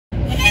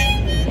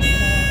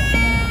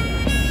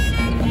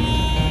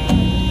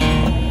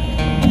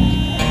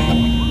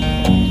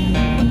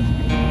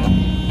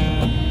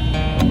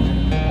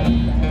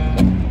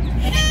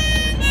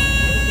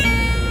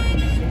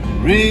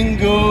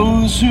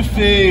Ringo's her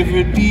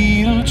favorite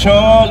Beatle,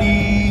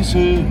 Charlie's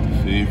her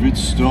favorite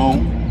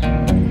Stone.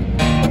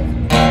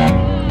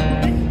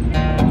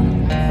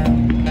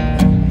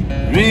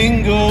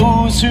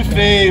 Ringo's her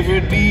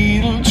favorite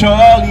Beatle,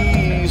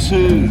 Charlie's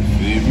her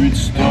favorite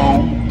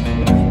Stone.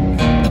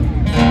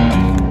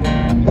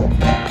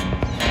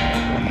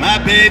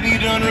 My baby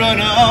done run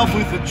off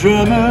with the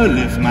drummer,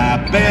 left my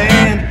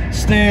band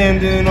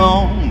standing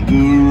on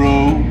the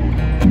road.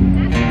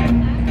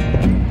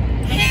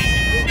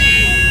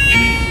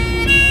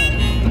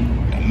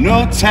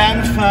 No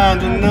time to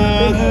find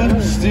another,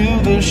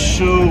 still the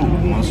show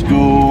must go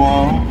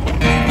on.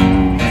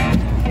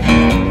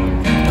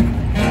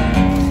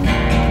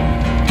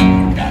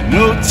 Got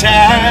no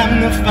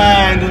time to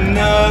find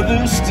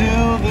another,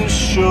 still the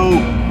show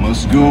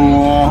must go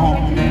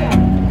on.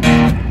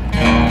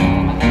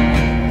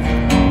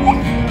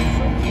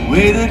 The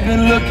way they've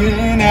been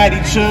looking at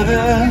each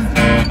other,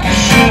 I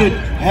should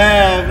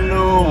have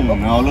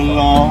known all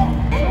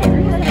along.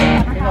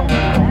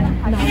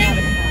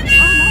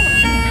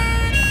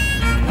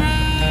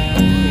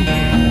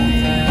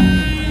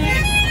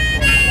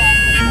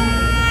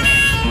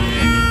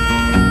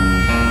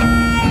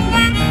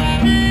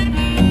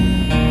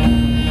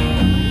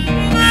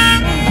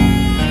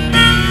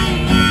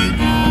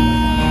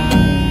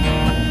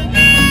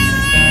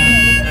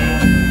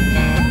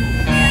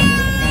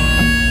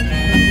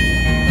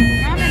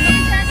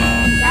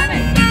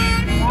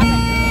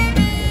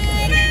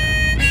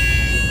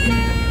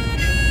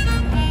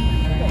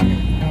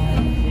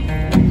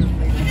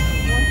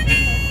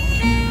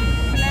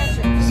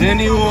 Has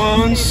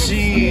anyone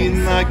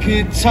seen my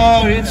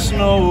guitar? It's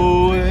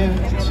nowhere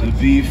to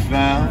be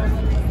found.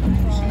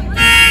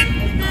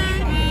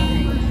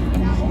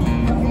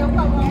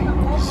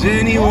 Has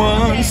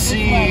anyone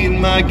seen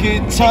my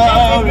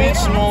guitar?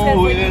 It's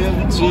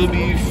nowhere to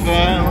be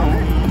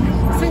found.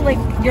 So like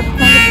you're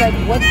kind of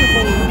like, what's the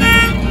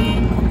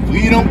way?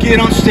 We don't get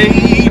on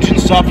stage and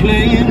start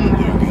playing,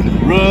 they're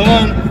gonna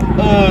run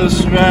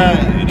us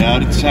right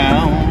out of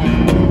town.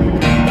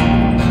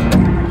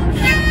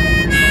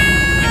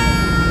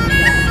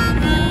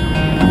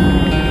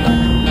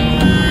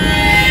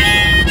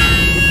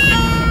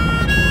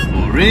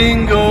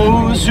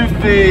 Ringo's her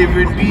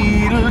favorite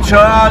Beatle,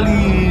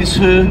 Charlie's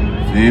her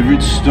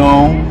favorite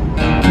Stone.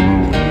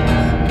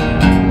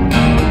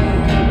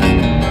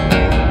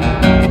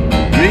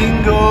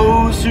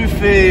 Ringo's her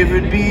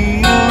favorite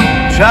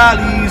Beatle,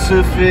 Charlie's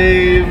her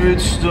favorite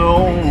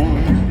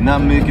Stone.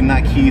 Not Mick and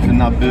not Keith and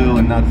not Bill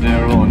and not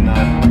Daryl and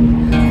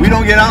not... We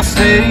don't get on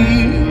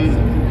stage.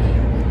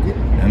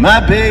 And my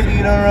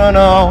baby done run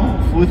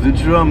off with the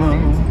drummer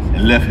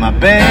and left my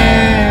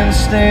band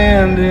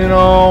standing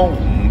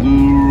on the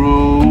road.